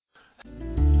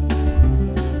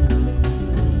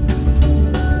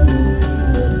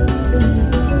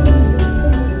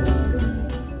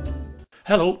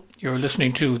Hello, you're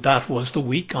listening to That Was the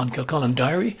Week on Kilcullen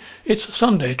Diary. It's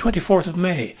Sunday, 24th of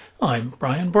May. I'm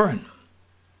Brian Byrne.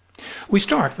 We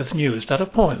start with news that a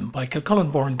poem by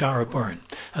Kilcullen-born Dara Byrne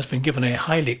has been given a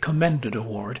highly commended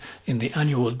award in the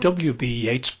annual W.B.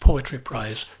 Yeats Poetry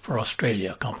Prize for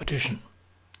Australia competition.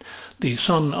 The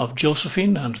son of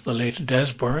Josephine and the late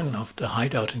Des Byrne of the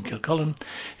Hideout in Kilcullen,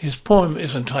 his poem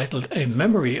is entitled A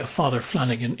Memory of Father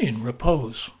Flanagan in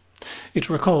Repose. It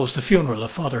recalls the funeral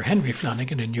of Father Henry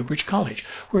Flanagan in Newbridge College,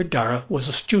 where Dara was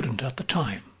a student at the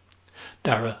time.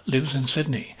 Dara lives in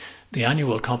Sydney. The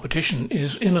annual competition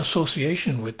is in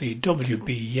association with the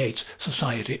W.B. Yeats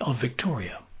Society of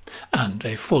Victoria. And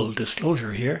a full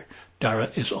disclosure here,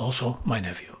 Dara is also my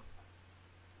nephew.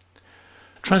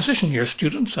 Transition year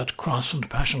students at Cross and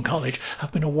Passion College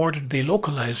have been awarded the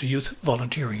Localise Youth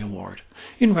Volunteering Award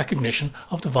in recognition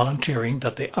of the volunteering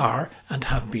that they are and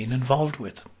have been involved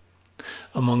with.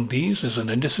 Among these is an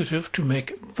initiative to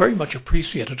make very much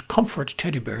appreciated comfort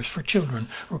teddy bears for children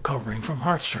recovering from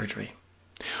heart surgery.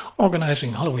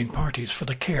 Organising Halloween parties for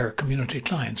the CARE community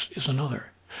clients is another,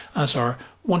 as are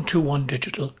 121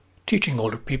 Digital, teaching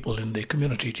older people in the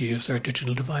community to use their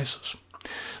digital devices.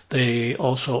 They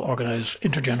also organise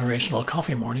intergenerational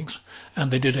coffee mornings, and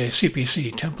they did a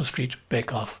CPC Temple Street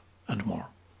bake-off and more.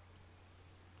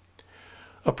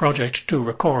 A project to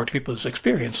record people's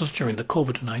experiences during the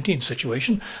COVID-19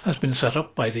 situation has been set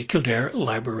up by the Kildare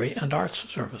Library and Arts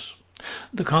Service.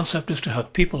 The concept is to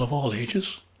have people of all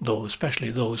ages, though especially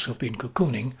those who have been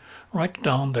cocooning, write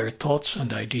down their thoughts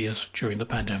and ideas during the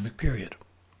pandemic period.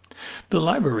 The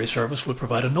library service will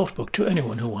provide a notebook to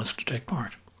anyone who wants to take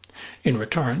part. In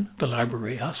return, the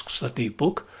library asks that the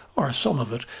book, or some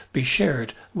of it, be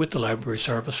shared with the library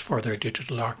service for their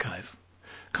digital archive.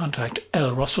 Contact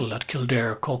L. Russell at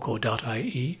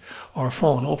kildarecoco.ie or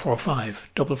phone 045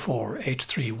 44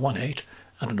 8318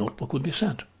 and a notebook will be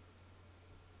sent.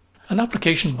 An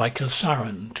application by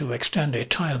Kilsaran to extend a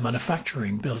tile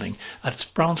manufacturing building at its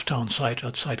Brownstown site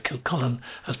outside Kilcullen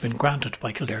has been granted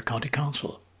by Kildare County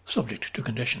Council, subject to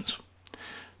conditions.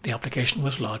 The application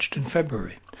was lodged in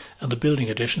February, and the building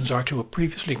additions are to a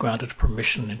previously granted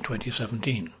permission in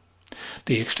 2017.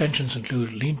 The extensions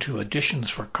include lean-to additions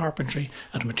for carpentry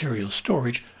and materials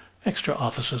storage, extra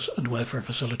offices and welfare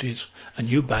facilities, a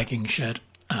new bagging shed,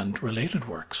 and related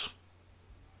works.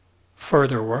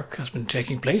 Further work has been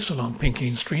taking place along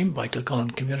Pinkeen Stream by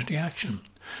Kilcullen Community Action.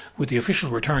 With the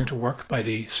official return to work by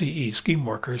the CE scheme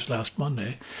workers last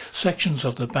Monday, sections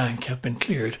of the bank have been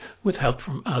cleared with help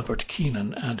from Albert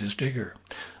Keenan and his digger.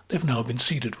 They've now been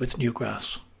seeded with new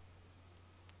grass.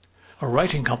 A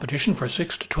writing competition for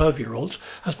 6 to 12-year-olds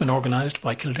has been organised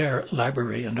by Kildare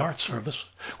Library and Arts Service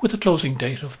with a closing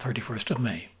date of 31st of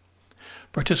May.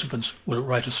 Participants will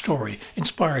write a story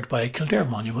inspired by a Kildare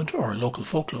monument or local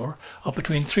folklore of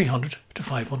between 300 to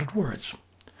 500 words.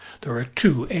 There are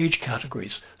 2 age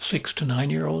categories, 6 to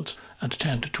 9-year-olds and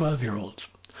 10 to 12-year-olds.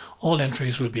 All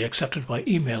entries will be accepted by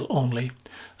email only.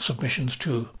 Submissions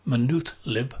to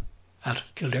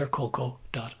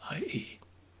manuthLib@kildarecoco.ie.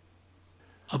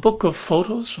 A book of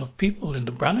photos of people in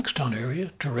the Brannockstown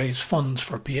area to raise funds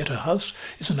for Pieta House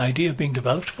is an idea being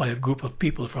developed by a group of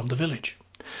people from the village.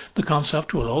 The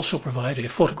concept will also provide a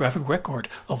photographic record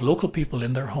of local people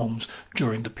in their homes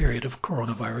during the period of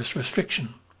coronavirus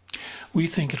restriction. We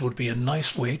think it would be a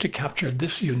nice way to capture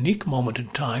this unique moment in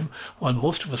time while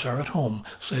most of us are at home,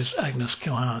 says Agnes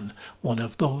Keohane, one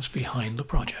of those behind the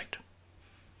project.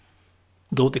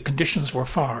 Though the conditions were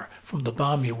far from the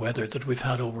balmy weather that we've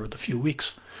had over the few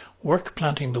weeks, work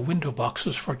planting the window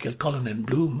boxes for Kilcullen in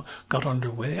Bloom got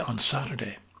underway on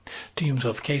Saturday. Teams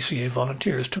of KCA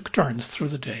volunteers took turns through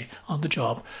the day on the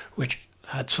job, which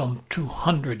had some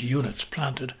 200 units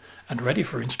planted and ready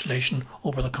for installation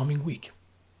over the coming week.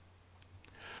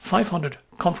 500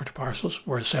 comfort parcels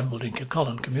were assembled in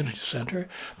Kilcullen Community Centre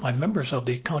by members of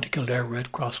the County Kildare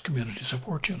Red Cross Community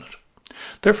Support Unit.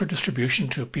 They're for distribution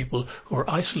to people who are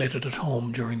isolated at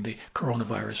home during the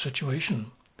coronavirus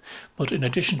situation. But in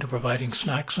addition to providing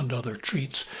snacks and other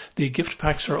treats, the gift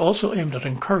packs are also aimed at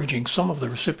encouraging some of the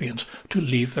recipients to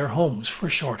leave their homes for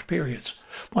short periods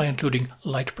by including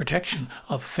light protection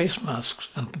of face masks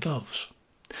and gloves.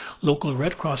 Local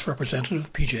Red Cross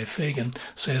representative PJ Fagan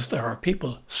says there are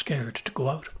people scared to go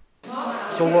out.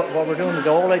 So what we're doing,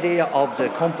 the whole idea of the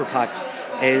comfort packs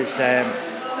is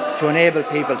to enable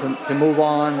people to move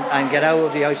on and get out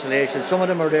of the isolation. Some of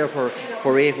them are there for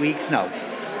 8 weeks now.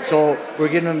 So we're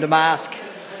giving them the mask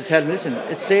to tell them, listen,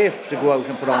 it's safe to go out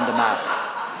and put on the mask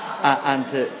and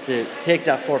to take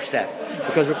that first step.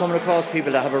 Because we're coming across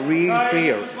people that have a real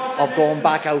fear of going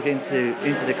back out into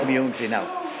the community now.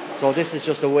 So this is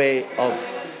just a way of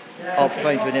of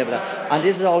trying to enable that. And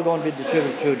this is all going to be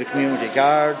distributed through the community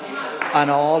guards and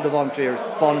all the volunteer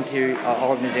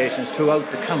organisations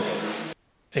throughout the county.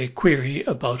 A query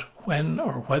about when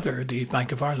or whether the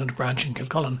Bank of Ireland branch in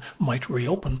Kilcullen might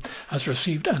reopen has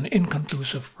received an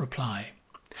inconclusive reply.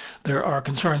 There are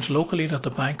concerns locally that the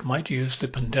bank might use the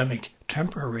pandemic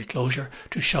temporary closure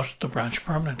to shut the branch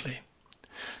permanently.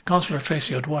 Councillor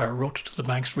Tracy O'Dwyer wrote to the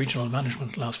bank's regional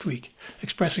management last week,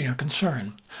 expressing her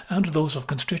concern, and those of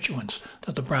constituents,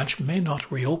 that the branch may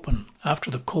not reopen after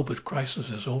the COVID crisis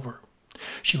is over.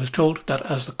 She was told that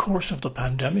as the course of the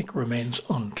pandemic remains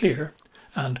unclear,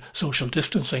 and social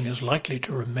distancing is likely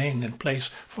to remain in place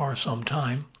for some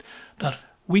time, that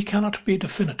we cannot be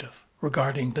definitive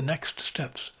regarding the next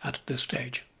steps at this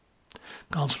stage.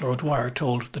 Councillor O'Dwyer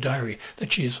told the Diary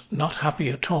that she is not happy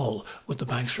at all with the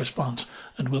bank's response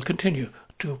and will continue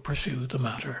to pursue the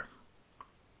matter.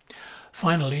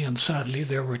 Finally and sadly,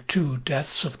 there were 2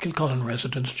 deaths of Kilcullen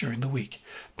residents during the week,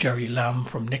 Jerry Lamb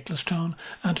from Nicholastown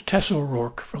and Tessa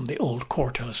O'Rourke from the old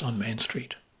courthouse on Main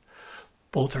Street.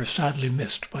 Both are sadly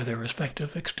missed by their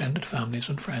respective extended families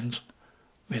and friends.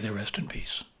 May they rest in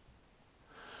peace.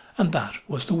 And that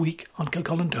was the week on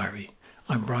Kilcullen Diary.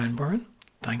 I'm Brian Byrne.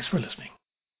 Thanks for listening.